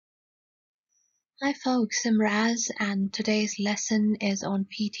Hi folks, I'm Raz and today's lesson is on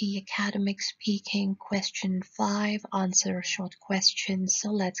PTE Academic Speaking Question 5, Answer Short Questions.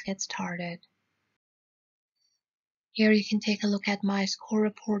 So let's get started. Here you can take a look at my score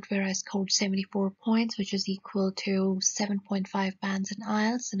report where I scored 74 points, which is equal to 7.5 bands in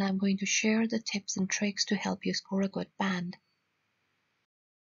IELTS, and I'm going to share the tips and tricks to help you score a good band.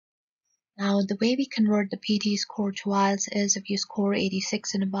 Now, the way we convert the PTE score to IELTS is if you score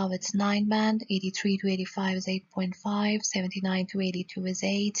 86 and above, it's 9 band, 83 to 85 is 8.5, 79 to 82 is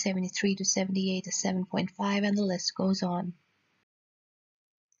 8, 73 to 78 is 7.5, and the list goes on.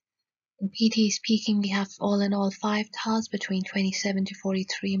 In PTE speaking, we have all in all 5 tasks between 27 to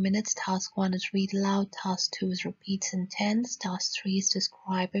 43 minutes. Task 1 is read aloud, task 2 is repeat sentence, task 3 is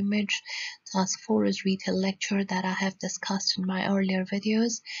describe image, task 4 is retell lecture that I have discussed in my earlier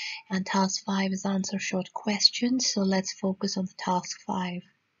videos, and task 5 is answer short questions. So let's focus on the task 5.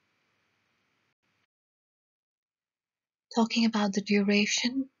 Talking about the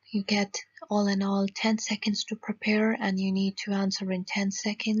duration, you get all in all 10 seconds to prepare and you need to answer in 10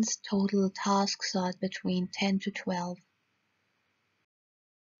 seconds. Total tasks are between 10 to 12.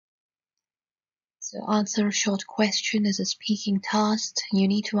 So answer a short question is a speaking task. You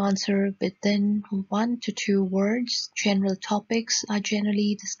need to answer within 1 to 2 words. General topics are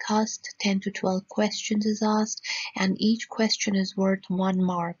generally discussed. 10 to 12 questions is asked and each question is worth 1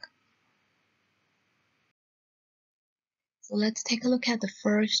 mark. So let's take a look at the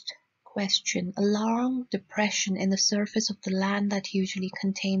first question. A long depression in the surface of the land that usually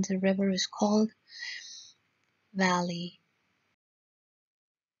contains a river is called valley.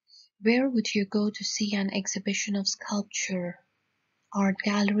 Where would you go to see an exhibition of sculpture, art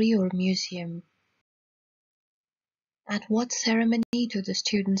gallery or museum? At what ceremony do the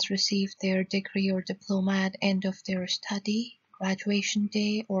students receive their degree or diploma at end of their study, graduation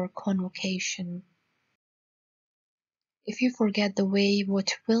day or convocation? If you forget the way,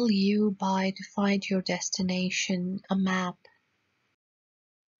 what will you buy to find your destination? A map.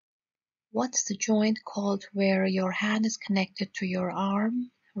 What's the joint called where your hand is connected to your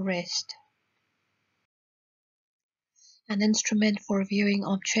arm? Wrist. An instrument for viewing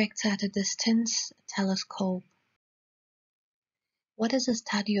objects at a distance? Telescope. What is the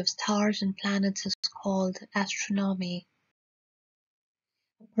study of stars and planets is called? Astronomy.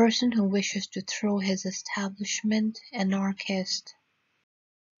 A person who wishes to throw his establishment? Anarchist.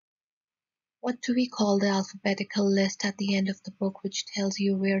 What do we call the alphabetical list at the end of the book which tells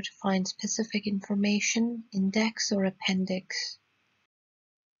you where to find specific information? Index or appendix?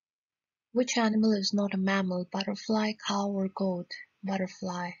 Which animal is not a mammal? Butterfly, cow or goat?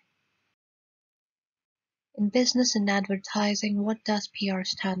 Butterfly. In business and advertising, what does PR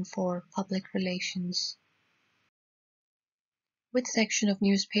stand for? Public relations. Which section of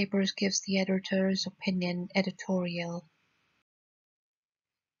newspapers gives the editor's opinion? Editorial.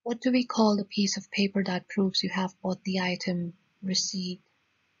 What do we call the piece of paper that proves you have bought the item? Receipt.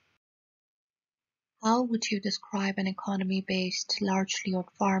 How would you describe an economy based largely on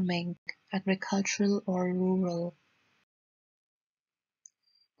farming, agricultural or rural?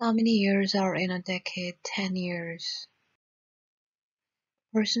 How many years are in a decade? 10 years.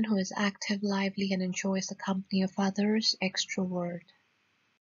 A person who is active, lively, and enjoys the company of others, extrovert.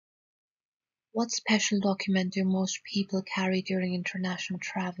 What special document do most people carry during international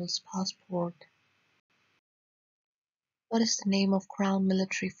travels? Passport. What is the name of Crown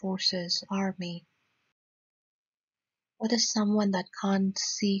Military Forces? Army. What is someone that can't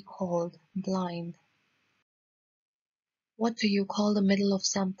see called? Blind. What do you call the middle of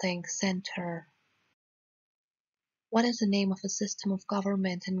something? Center. What is the name of a system of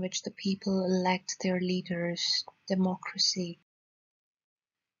government in which the people elect their leaders? Democracy.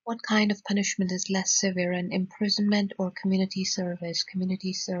 What kind of punishment is less severe, an imprisonment or community service?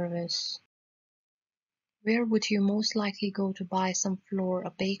 Community service. Where would you most likely go to buy some flour?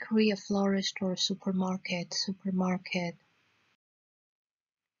 A bakery, a florist, or a supermarket? Supermarket.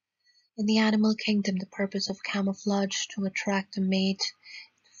 In the animal kingdom, the purpose of camouflage to attract a mate,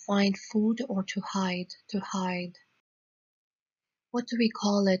 to find food, or to hide? To hide. What do we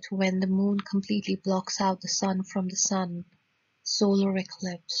call it when the moon completely blocks out the sun from the sun? Solar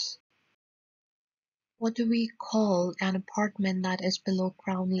eclipse. What do we call an apartment that is below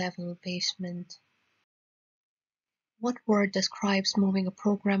ground level? Basement. What word describes moving a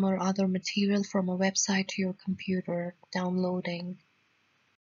program or other material from a website to your computer? Downloading.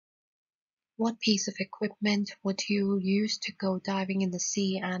 What piece of equipment would you use to go diving in the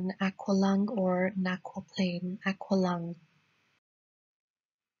sea? An aqualung or an aquaplane? Aqualung.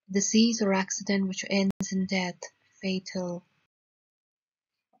 Disease or accident which ends in death? Fatal.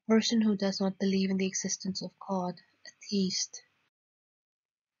 Person who does not believe in the existence of God, a theist.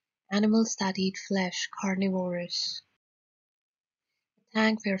 Animals that eat flesh, carnivorous. A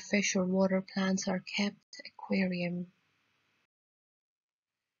tank where fish or water plants are kept, aquarium.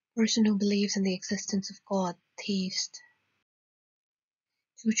 Person who believes in the existence of God, theist.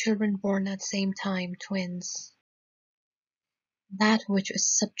 Two children born at same time, twins. That which is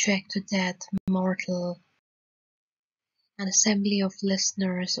subject to death, mortal. An assembly of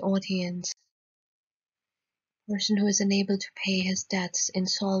listeners, audience. Person who is unable to pay his debts,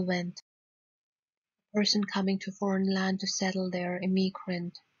 insolvent. Person coming to foreign land to settle there,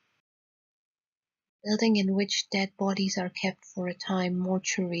 immigrant. Building in which dead bodies are kept for a time,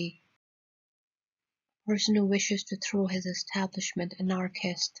 mortuary. Person who wishes to throw his establishment,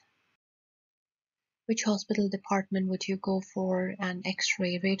 anarchist. Which hospital department would you go for an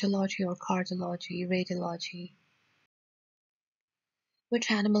X-ray, radiology or cardiology, radiology? Which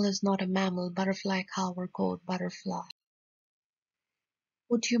animal is not a mammal, butterfly, cow or goat, butterfly?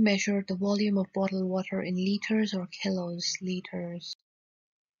 Would you measure the volume of bottled water in liters or kilos, liters?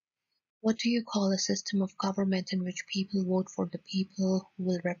 What do you call a system of government in which people vote for the people who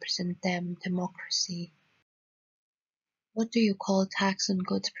will represent them, democracy? What do you call tax on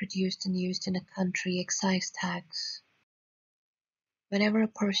goods produced and used in a country, excise tax? Whenever a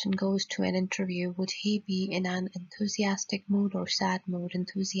person goes to an interview, would he be in an enthusiastic mood or sad mood?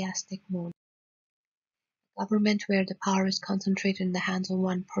 Enthusiastic mood. Government where the power is concentrated in the hands of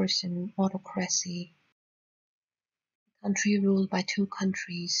one person, autocracy. Country ruled by two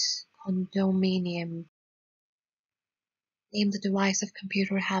countries, condominium. Name the device of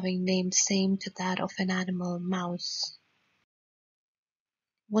computer having named same to that of an animal, mouse.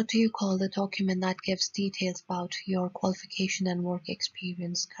 What do you call the document that gives details about your qualification and work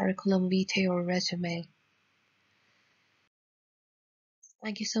experience, curriculum vitae or resume?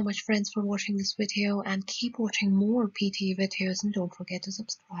 Thank you so much friends for watching this video and keep watching more PTE videos and don't forget to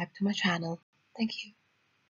subscribe to my channel. Thank you.